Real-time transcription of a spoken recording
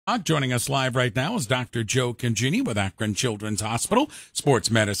Joining us live right now is Dr. Joe Congini with Akron Children's Hospital Sports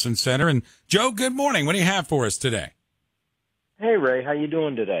Medicine Center. And Joe, good morning. What do you have for us today? Hey, Ray. How you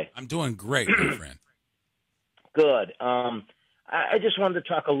doing today? I'm doing great, my friend. Good. I just wanted to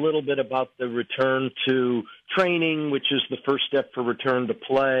talk a little bit about the return to training, which is the first step for return to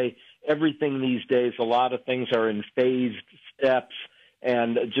play. Everything these days, a lot of things are in phased steps,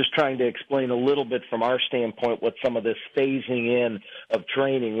 and just trying to explain a little bit from our standpoint what some of this phasing in of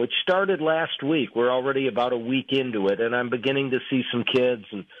training, which started last week. We're already about a week into it, and I'm beginning to see some kids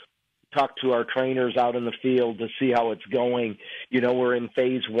and talk to our trainers out in the field to see how it's going. You know, we're in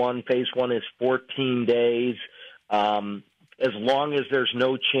phase one. Phase one is 14 days. As long as there's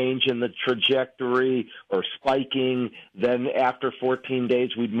no change in the trajectory or spiking, then after 14 days,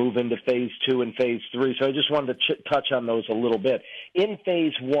 we'd move into phase two and phase three. So I just wanted to touch on those a little bit. In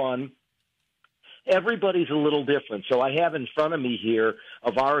phase one, everybody's a little different. So I have in front of me here,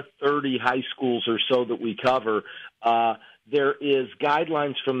 of our 30 high schools or so that we cover, there is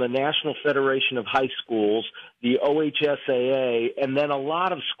guidelines from the National Federation of High Schools, the OHSAA, and then a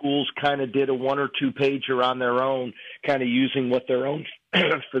lot of schools kind of did a one or two pager on their own, kind of using what their own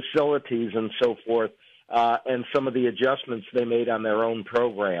facilities and so forth, and some of the adjustments they made on their own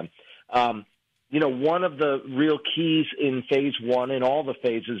program. You know, one of the real keys in phase one in all the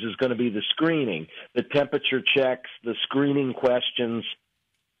phases is going to be the screening, the temperature checks, the screening questions,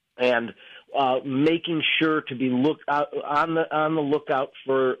 and making sure to be on the lookout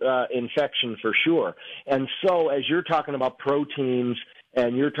for infection for sure. And so, as you're talking about pro teams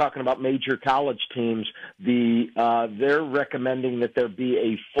and you're talking about major college teams, they're recommending that there be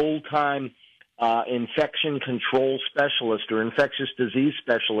a full-time infection control specialist or infectious disease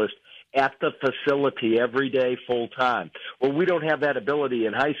specialist at the facility every day full-time. Well, we don't have that ability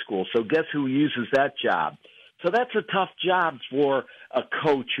in high school, so guess who uses that job? So that's a tough job for a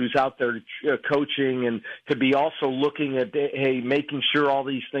coach who's out there coaching and to be also looking at, hey, making sure all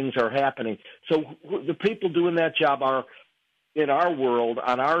these things are happening. So the people doing that job are, in our world,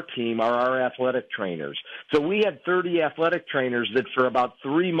 on our team, are our athletic trainers. So we had 30 athletic trainers that for about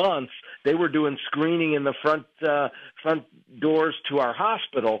 3 months, they were doing screening in the front doors to our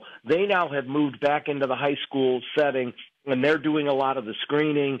hospital. They now have moved back into the high school setting, and they're doing a lot of the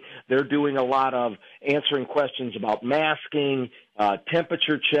screening. They're doing a lot of answering questions about masking,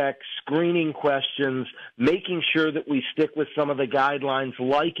 temperature checks, screening questions, making sure that we stick with some of the guidelines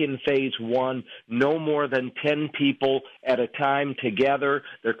like in phase one, no more than 10 people at a time together.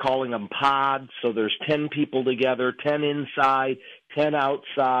 They're calling them pods, so there's 10 people together, 10 inside, 10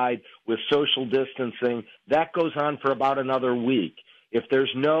 outside with social distancing. That goes on for about another week. If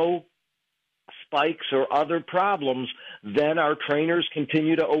there's no spikes or other problems, then our trainers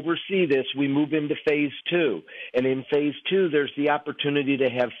continue to oversee this. We move into phase two. And in phase two, there's the opportunity to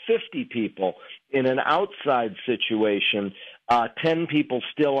have 50 people in an outside situation, 10 people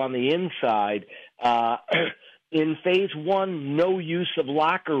still on the inside. In phase one, no use of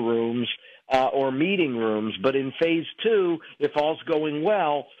locker rooms or meeting rooms. But in phase two, if all's going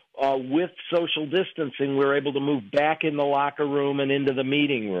well, with social distancing, we're able to move back in the locker room and into the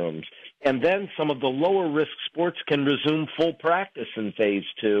meeting rooms. And then some of the lower-risk sports can resume full practice in phase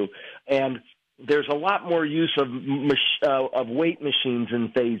two. And there's a lot more use of weight machines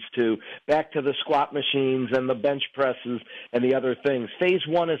in phase two, back to the squat machines and the bench presses and the other things. Phase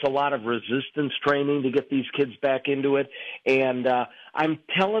one is a lot of resistance training to get these kids back into it. And I'm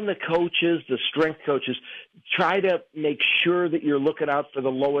telling the coaches, the strength coaches, try to make sure that you're looking out for the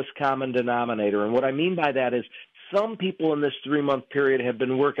lowest common denominator. And what I mean by that is some people in this 3-month period have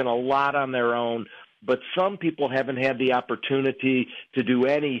been working a lot on their own, but some people haven't had the opportunity to do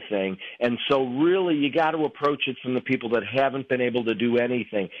anything. And so really you got to approach it from the people that haven't been able to do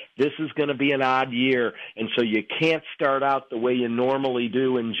anything. This is going to be an odd year, and so you can't start out the way you normally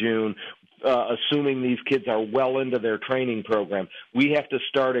do in June, assuming these kids are well into their training program. We have to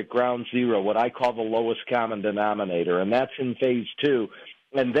start at ground zero, what I call the lowest common denominator, and that's in phase two.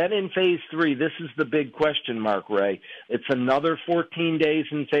 And then in phase three, this is the big question mark, Ray. It's another 14 days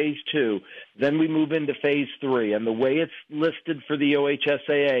in phase two. Then we move into phase three. And the way it's listed for the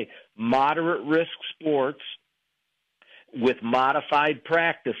OHSAA, moderate risk sports with modified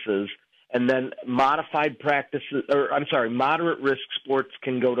practices, and then moderate risk sports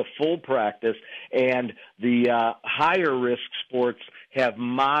can go to full practice, and the higher risk sports have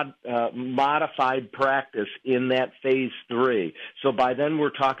modified practice in that phase three. So by then we're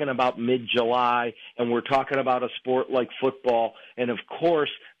talking about mid-July, and we're talking about a sport like football. And, of course,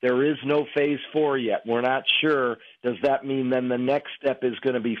 there is no phase four yet. We're not sure Does that mean then the next step is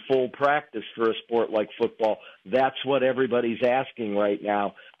going to be full practice for a sport like football? That's what everybody's asking right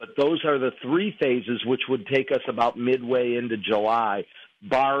now. But those are the three phases, which would take us about midway into July,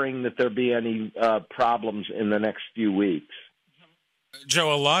 barring that there be any problems in the next few weeks.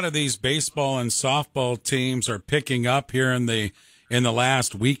 Joe, a lot of these baseball and softball teams are picking up here in the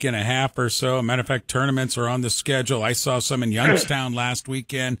last week and a half or so. Matter of fact, tournaments are on the schedule. I saw some in Youngstown last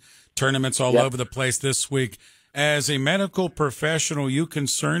weekend, tournaments all over the place this week. As a medical professional, you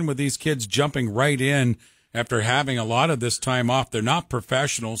concerned with these kids jumping right in after having a lot of this time off? They're not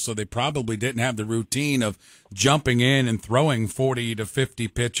professionals, so they probably didn't have the routine of jumping in and throwing 40 to 50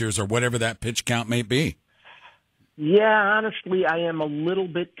 pitches or whatever that pitch count may be. Yeah, honestly, I am a little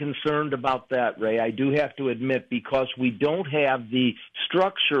bit concerned about that, Ray. I do have to admit, because we don't have the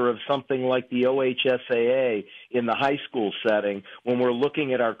structure of something like the OHSAA in the high school setting. When we're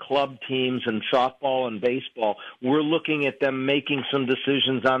looking at our club teams in softball and baseball, we're looking at them making some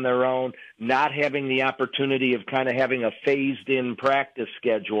decisions on their own, not having the opportunity of kind of having a phased-in practice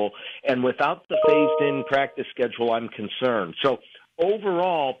schedule. And without the phased-in practice schedule, I'm concerned. So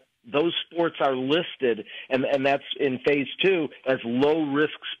overall, those sports are listed, and that's in phase 2, as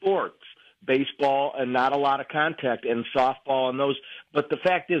low-risk sports. Baseball and not a lot of contact, and softball and those. But the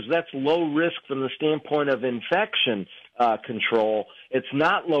fact is, that's low risk from the standpoint of infection control. It's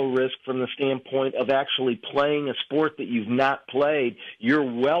not low risk from the standpoint of actually playing a sport that you've not played. You're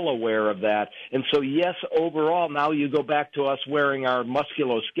well aware of that. And so, yes, overall, now you go back to us wearing our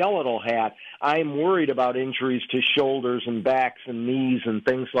musculoskeletal hat. I'm worried about injuries to shoulders and backs and knees and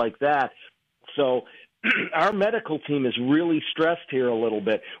things like that. So our medical team is really stressed here a little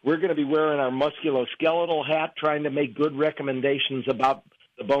bit. We're going to be wearing our musculoskeletal hat, trying to make good recommendations about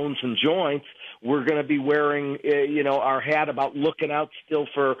the bones and joints. We're going to be wearing, our hat about looking out still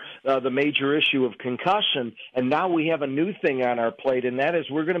for the major issue of concussion. And now we have a new thing on our plate, and that is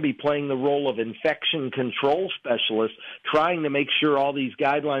we're going to be playing the role of infection control specialist, trying to make sure all these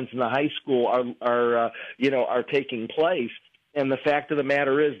guidelines in the high school are taking place. And the fact of the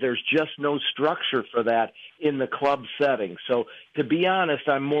matter is there's just no structure for that in the club setting. So to be honest,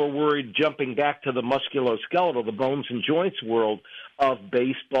 I'm more worried, jumping back to the musculoskeletal, the bones and joints world, of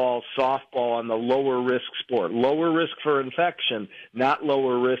baseball, softball, and the lower risk sport. Lower risk for infection, not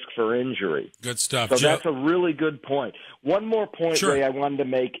lower risk for injury. Good stuff. So that's a really good point. One more point, Sure, Ray, I wanted to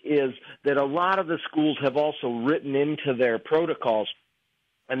make is that a lot of the schools have also written into their protocols,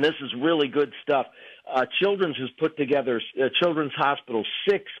 and this is really good stuff. Children's has put together, Children's Hospital,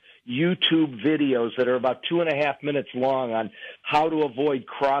 6 YouTube videos that are about 2.5 minutes long on how to avoid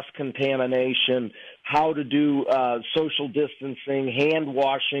cross-contamination, how to do social distancing, hand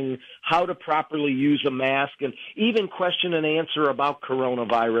washing, how to properly use a mask, and even question and answer about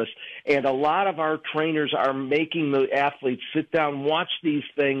coronavirus. And a lot of our trainers are making the athletes sit down, watch these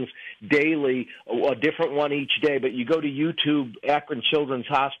things daily, a different one each day. But you go to YouTube, Akron Children's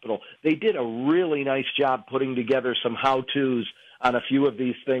Hospital, they did a really nice job putting together some how-tos on a few of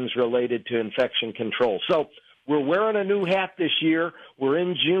these things related to infection control. So we're wearing a new hat this year. We're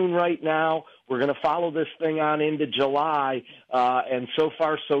in June right now. We're going to follow this thing on into July, and so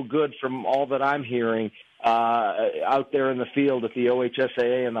far so good from all that I'm hearing out there in the field at the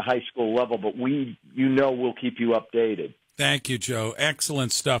OHSAA and the high school level. But we'll keep you updated. Thank you, Joe.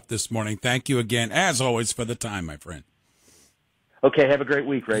 Excellent stuff this morning. Thank you again, as always, for the time, my friend. Okay, have a great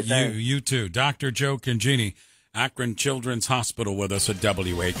week, Ray. Thanks. You too. Dr. Joe Congini, Akron Children's Hospital, with us at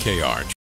WAKR.